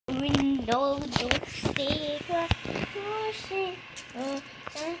uno, dos, tres, cuatro, cinco,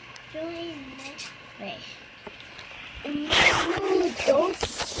 wait.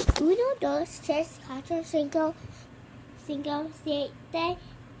 Uno, dos, tres, cuatro, cinco, 7,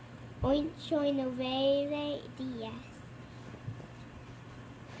 8, 9, 10.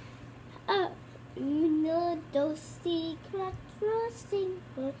 Uno, dos, tres, cuatro,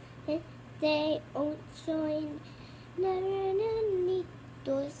 cinco, 7, 8, 9,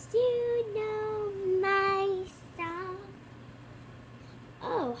 dos. You know my song.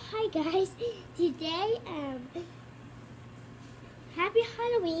 Oh, hi guys. Today, happy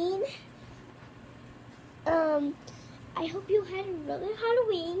Halloween. I hope you had a really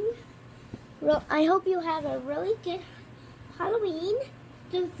Halloween. I hope you have a really good Halloween.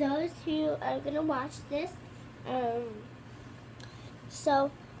 To those who are gonna watch this,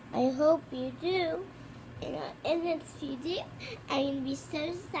 so I hope you do. And if you do, I'm gonna be so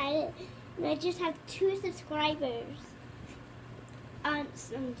excited. And I just have 2 subscribers. I'm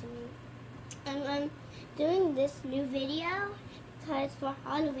doing this new video because for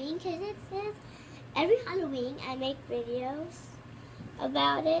Halloween, because it says every Halloween I make videos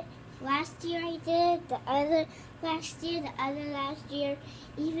about it. Last year I did, the other last year,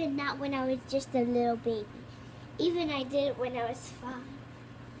 even not when I was just a little baby. Even I did it when I was 5.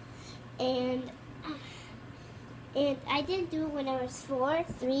 And I didn't do it when I was 4,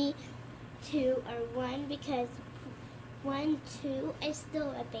 3, 2, or 1 because 1, 2 is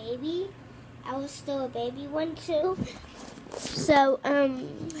still a baby. I was still a baby 1, 2. So I'm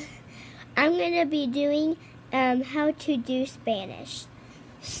gonna be doing how to do Spanish.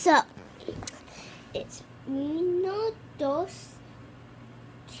 So it's uno, dos,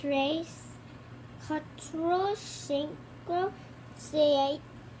 tres, cuatro, cinco,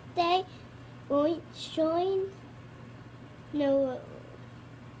 siete, ocho, no.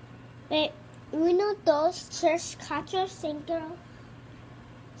 Wait, uno, dos, tres, cuatro, cinco,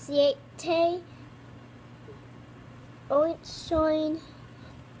 siete, ocho,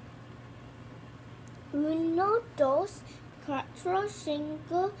 uno, dos, cuatro,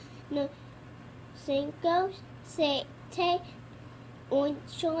 cinco, no, 5, 7,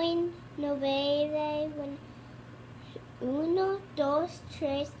 8, 9, 1, 2,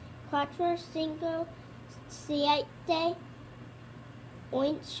 3, 4, 5, 7,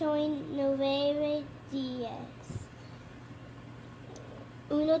 8, 9, 10.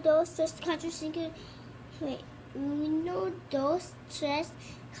 1, 2, 3, 4, 5. Wait. 1, 2, 3,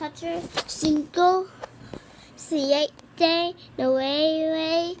 4, 5, 7, 9.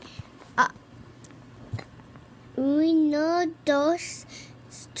 1, 2,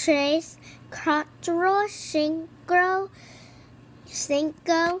 3, 4, 5, 7.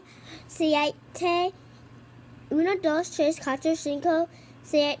 1, 2, 3, 4, 5,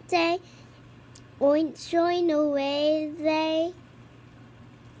 7, 8, 9,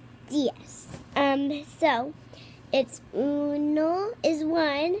 10. So it's uno is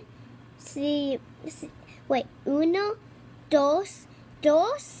 1. Wait, uno, dos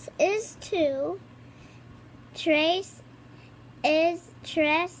is 2. Tres is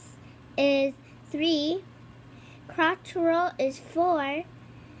 3. Cuatro is 4.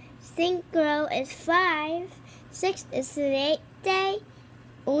 Cinco is 5. 6 is 7. 8,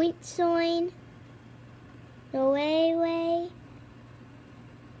 9, 20.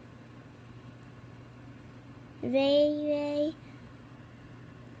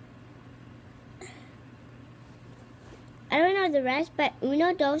 I don't know the rest, but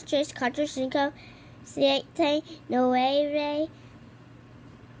uno, dos, tres, cuatro, cinco, 7, 9.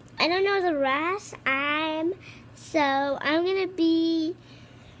 I don't know the rest. So I'm gonna be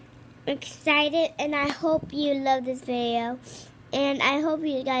excited, and I hope you love this video. And I hope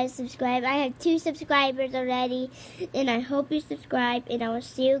you guys subscribe. I have 2 subscribers already, and I hope you subscribe. And I will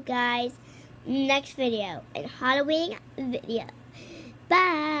see you guys next video, in Halloween video.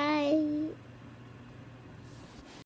 Bye.